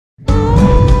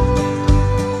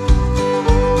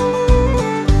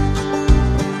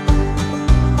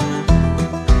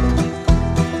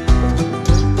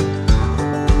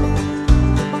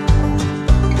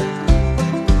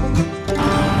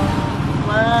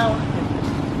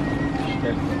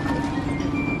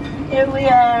Here we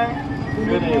are.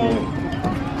 Good evening.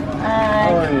 Hi.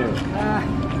 How are you?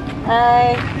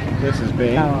 Hi. This is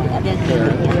Bing. Yeah,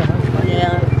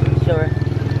 sure.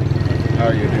 How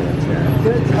are you doing, Terence?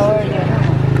 Good. How are you?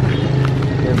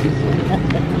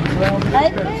 Hi,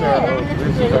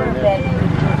 This is our bed.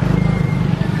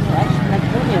 Actually, I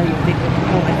told you you picked it.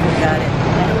 Oh, I forgot it.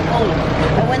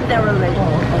 I went there already.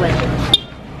 I went.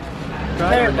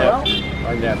 Our nephew.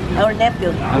 Our nephew.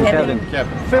 I'm Kevin.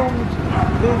 Kevin.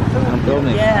 I'm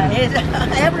filming. Yeah,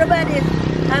 everybody's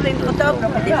having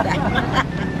photography this time.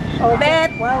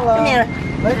 Beth, come here.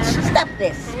 Let's stop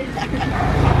this.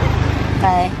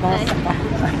 Hi.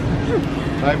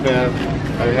 Hi, Beth.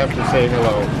 I have to say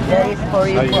hello. That is for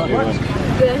you. How you doing?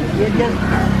 Good. You just...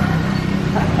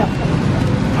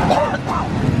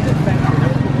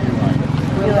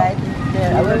 You like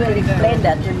it? I will explain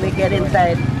that when we get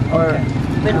inside. Or,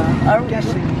 when are we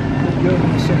guessing that you're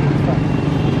going to send the phone?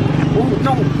 Oh,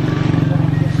 no.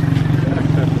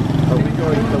 Are we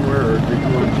going somewhere or are we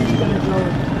going to...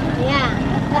 Yeah.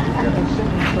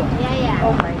 Yeah.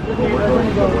 Oh my goodness. We're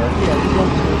going somewhere.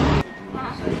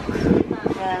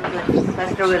 Yeah,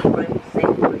 Pastor will pray. Sing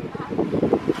for you.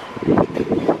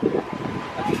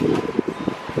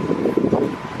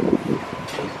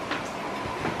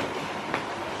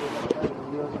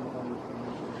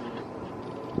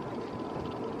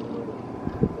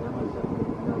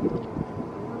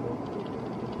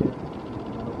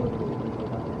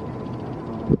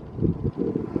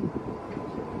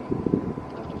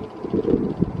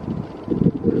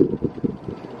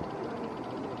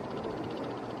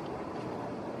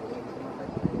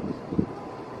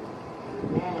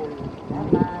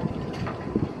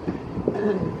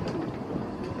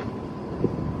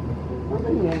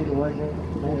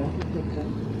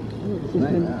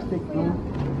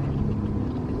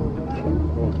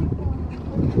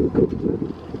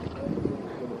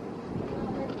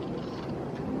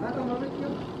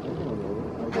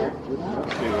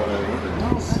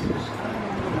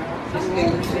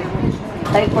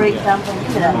 Like for example,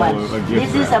 that one.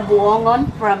 This is a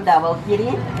buongon from Davao City,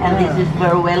 and this is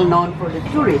very well known for the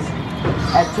tourists.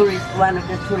 One of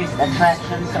the tourist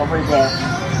attractions over there.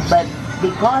 But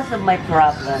because of my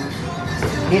problem,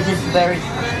 this is very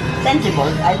sensible.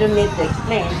 I don't need to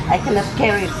explain. I cannot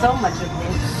carry so much of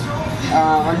this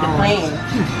on the plane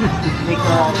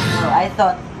because I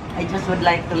thought I just would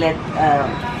like to let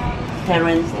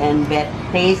Terence and Beth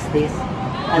taste this,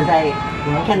 as I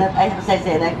cannot. As I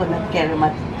said, I could not carry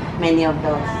many of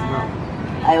those.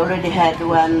 I already had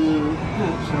one.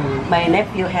 My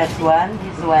nephew has one,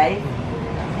 his wife,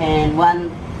 and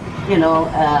one. You know,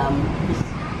 his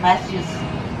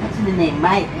what's the name?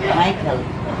 Michael,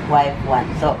 wife one.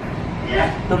 So,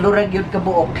 tulurag yun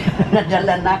kabuok.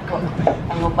 Nadala na ko.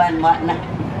 Ang uban mo na.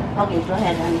 Okay, go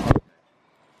ahead, honey.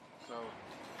 So,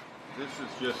 this is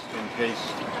just in case,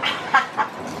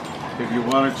 if you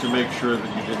wanted to make sure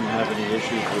that you didn't have any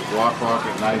issues with walk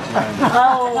at night time.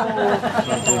 Oh!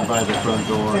 Something by the front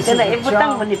door. Kaya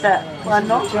ibutang mo ni sa,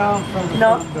 ano?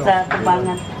 No? Sa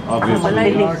tubangan.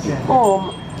 Obviously.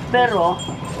 Oo, pero,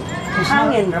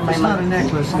 hangin ramay It's not a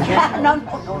necklace. No,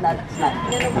 that's not.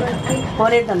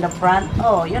 Put it on the front.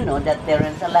 Oh, you know that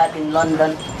Terence a lot in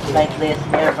London like this.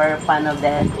 They're very fond of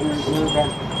that in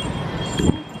England.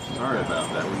 Sorry about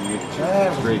that. We need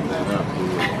to straighten that up. We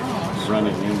were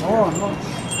running in here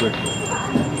quickly.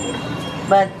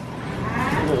 But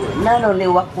not only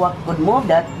what could move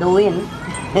that, the wind.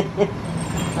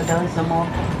 But there was some more.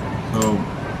 So,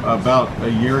 about a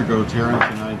year ago, Terence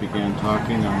and I began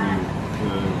talking on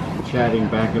chatting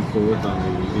back and forth on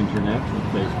the internet and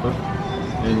Facebook,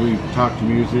 and we talked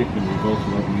music, and we both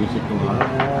love music a lot.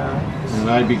 And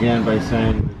I began by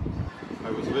saying that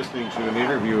I was listening to an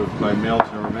interview by Mel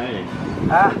Torme,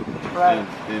 Right.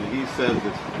 and he said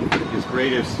that his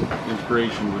greatest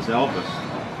inspiration was Elvis,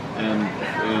 and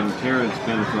Terence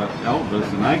kind of thought Elvis,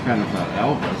 and I kind of thought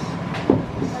Elvis,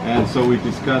 and so we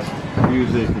discussed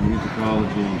music and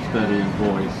musicology and study and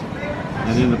voice.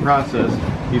 And in the process,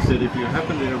 he said, if you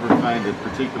happen to ever find a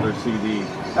particular CD,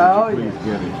 please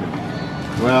get it to me.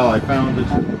 Well, I found it,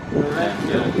 and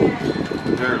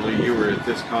apparently you were at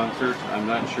this concert. I'm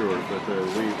not sure, but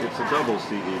it's a double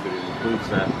CD, but it includes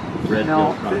that Red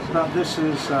Hill concert. No, this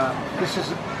is a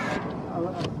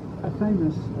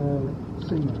famous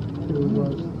singer who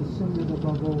was the singer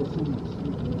above all singers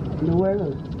In the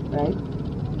world, right?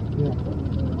 Yeah.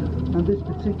 And this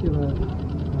particular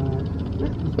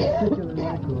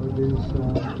record is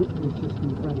just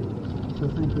incredible. So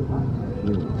thank you very much.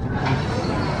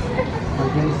 I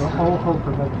gave all hope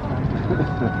of everything.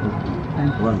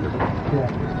 Thank you. Wonderful. Yeah,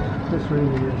 this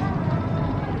really is.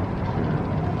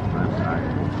 that tonight.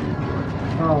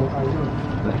 Oh, I will.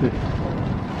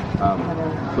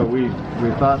 So we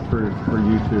thought for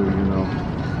you two, you know,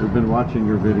 we've been watching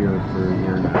your videos for a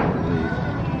year now at least,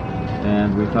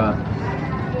 and we thought,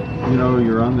 you know,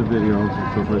 you're on the videos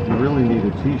and so forth. You really need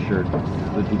a T-shirt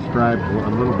that describes a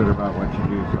little bit about what you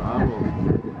do. So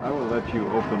I will let you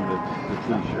open the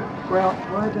T-shirt. Well,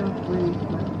 why don't we...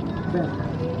 Beth?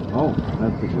 Oh,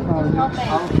 that's a good one.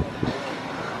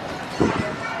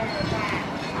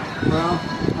 Well,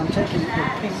 I'm taking the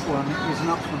pink one. It's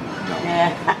not for me.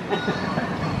 Yeah.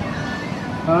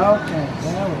 Okay,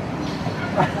 there we go.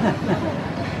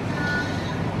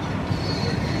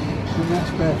 And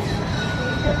that's Beth.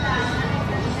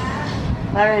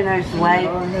 Foreigner's wife.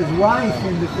 Oh, and his wife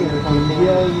in the Philippines.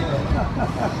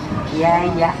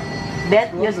 Yeah.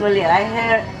 Beth usually,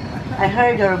 I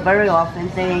heard her very often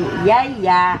saying,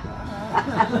 yeah.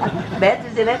 Beth,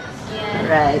 isn't it? Yeah.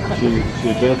 Right.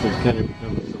 Beth has kind of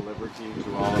become a celebrity to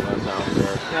all of us out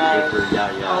there. Right. For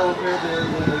yeah. Oh,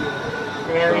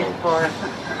 There is for...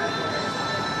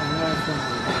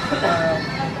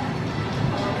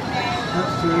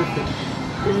 That's terrific.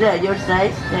 Is that your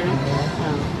size, Terence?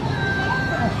 Oh.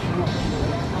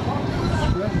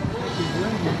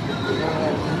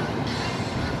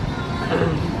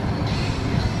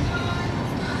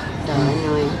 So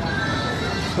anyway.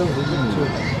 So we get to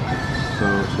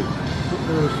put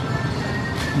those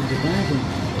in the bag.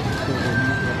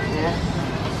 Yeah.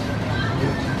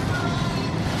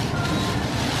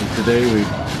 And today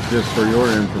just for your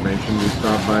information, we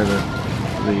stopped by the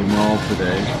mall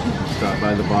today. We stopped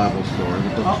by the Bible store, the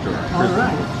bookstore, Christian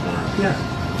bookstore. Yes.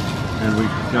 And we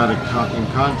got in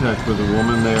contact with a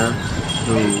woman there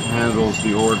who handles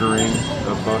the ordering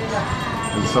of books.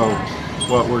 And so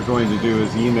what we're going to do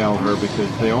is email her because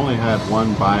they only had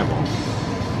one Bible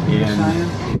in.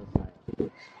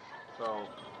 So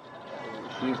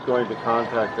she's going to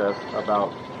contact us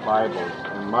about Bibles.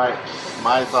 And my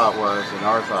thought was, and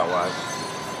our thought was,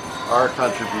 our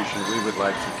contribution we would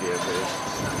like to give is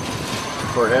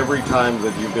for every time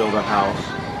that you build a house,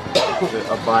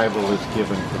 a Bible is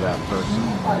given to that person.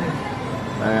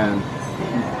 And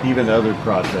even other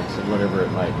projects and whatever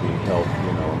it might be, help,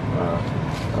 you know.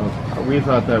 We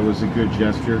thought that was a good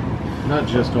gesture, not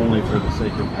just only for the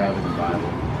sake of having a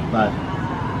Bible, but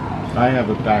I have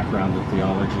a background in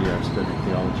theology. I've studied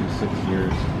theology 6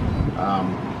 years.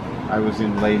 I was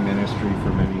in lay ministry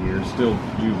for many years, still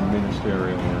do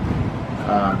ministerial work.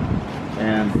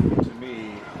 And to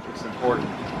me, it's important,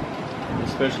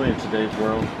 especially in today's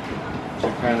world, to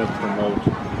kind of promote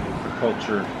a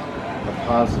culture, a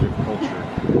positive culture,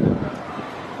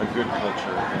 a good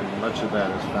culture, and much of that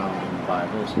is found in the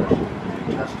Bible, especially in the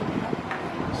New Testament.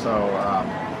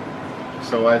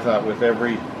 So I thought we're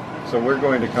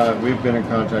going to we've been in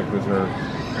contact with her,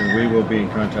 and we will be in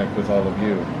contact with all of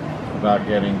you about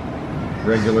getting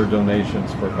regular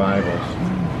donations for Bibles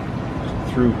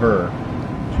through her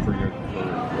for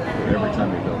every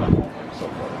time you build a home and so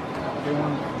forth.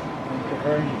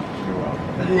 You're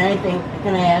welcome. Anything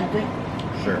can I add to it?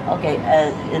 Sure. Okay,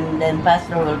 and then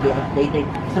Pastor will be updated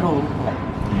through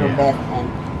Beth and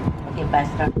okay,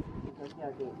 Pastor, because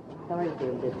you're the authority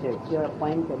of the church, you're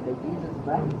appointed by Jesus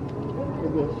Christ to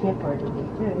be a shepherd of the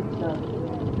church. So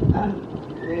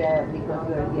because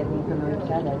we're getting to know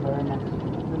each other,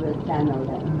 we will channel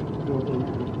that through him.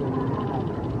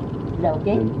 Is that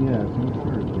okay? Yeah, it's in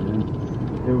church.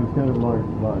 It was kind of like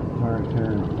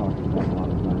Terence talking about a lot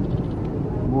of times.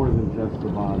 More than just the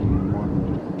body and more than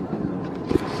just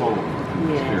the soul and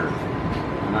the spirit.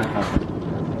 And I thought that was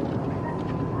good.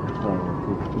 So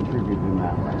to contribute in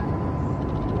that way.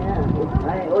 Yeah,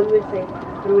 I always say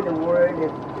through the word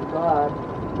of God.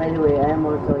 By the way, I am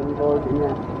also involved in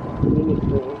a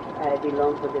ministry. I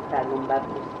belong to the Tagum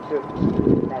Baptist Church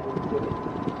in Tagum City.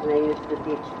 And I used to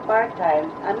teach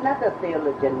part-time. I'm not a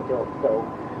theologian though,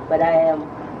 but I am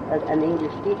an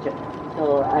English teacher.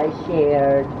 So I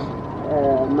shared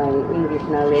my English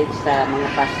knowledge sa mga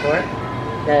pastor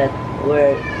that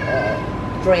were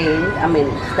trained,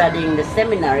 studying the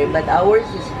seminary, but ours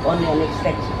is only an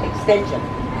extension.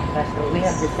 Pastor, we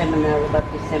have the seminary,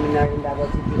 Baptist seminary in Davao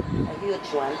City, a huge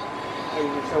one, and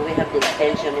so we have the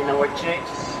extension in our church.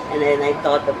 And then I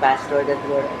taught the pastor that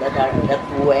were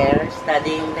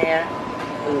studying there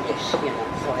English,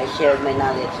 So I shared my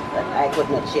knowledge, but I could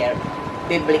not share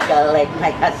biblical like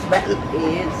my husband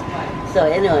is. So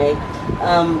anyway,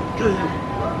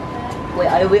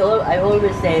 I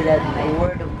always say that the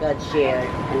Word of God shared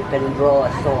and can draw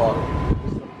a soul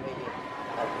is already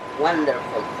a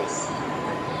wonderful thing.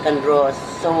 Can draw a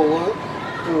soul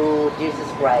to Jesus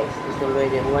Christ is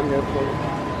already a wonderful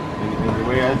thing. And the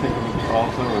way I think of it,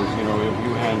 also is, you know, if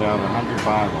you hand out 100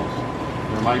 Bibles,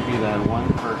 there might be that one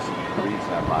person who reads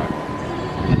that Bible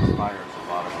and inspires a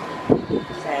lot of people.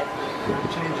 Sad.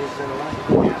 It changes their life.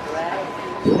 Right.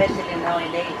 Especially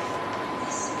nowadays.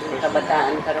 Yung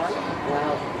kabataan karon.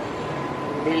 Wow.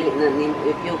 Dili na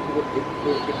if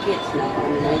the kids now, I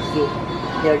mean, I see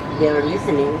they're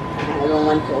listening. I don't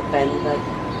want to offend, but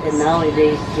the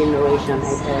nowadays generation,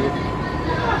 I tell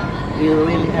you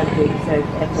really have to exert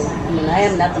effort. I mean, I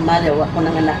am not a mother. Wala ko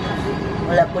ng anak.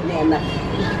 Wala ko ni anak.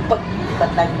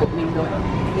 Patagpo mindo.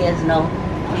 He has no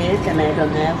kids and I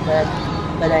don't have,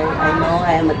 but I know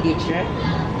I am a teacher.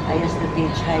 I used to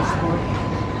teach high school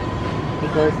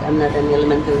because I'm not an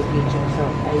elementary teacher, so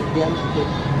I dealt with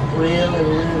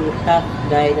really tough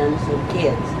guidance of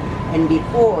kids. And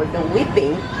before, the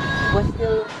whipping was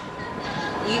still,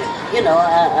 you know,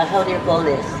 how do you call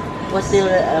this? Was still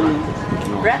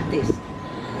practice.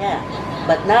 Yeah.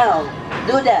 But now,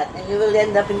 do that and you will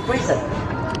end up in prison.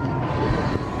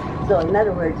 So in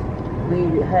other words,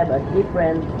 we have a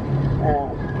different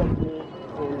technique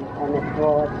and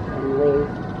approach and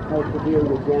ways how to deal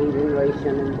with young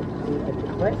generation and at the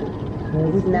present.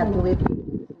 It's not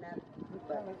whipping. It's not.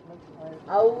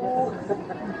 Oh,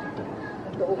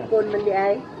 tuukon man di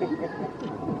ay.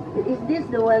 Is this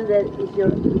the one that is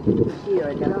she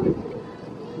or the?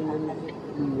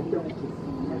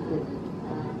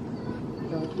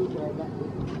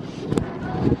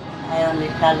 I only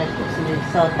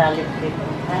saw talent clip.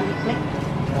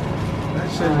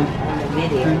 Actually, On the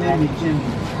video. her name is Jimmy.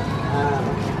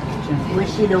 Was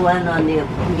she the one on the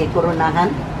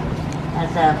Koronahan?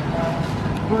 As a,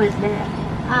 who is there?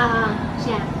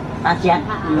 Siya. Siya?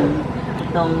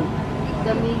 Itong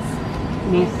The Miss.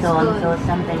 Miss so-and-so,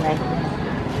 something like that.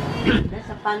 There's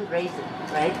a fundraising,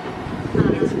 right?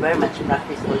 It's very much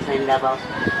practiced also in Davao.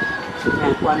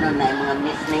 Kung ano na, mga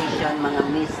Miss Nation, mga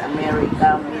Miss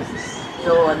America, Miss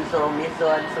so-and-so, Miss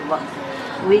so-and-so.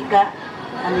 Wika,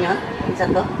 ano yun? Isa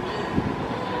to?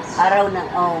 Araw ng,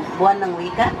 buwan ng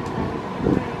wika?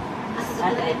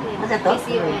 Asa to? Miss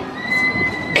UN.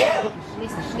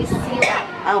 Miss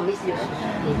UN. Miss you.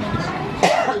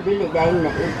 Dili, dahil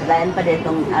pa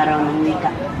ditong araw ng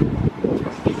wika.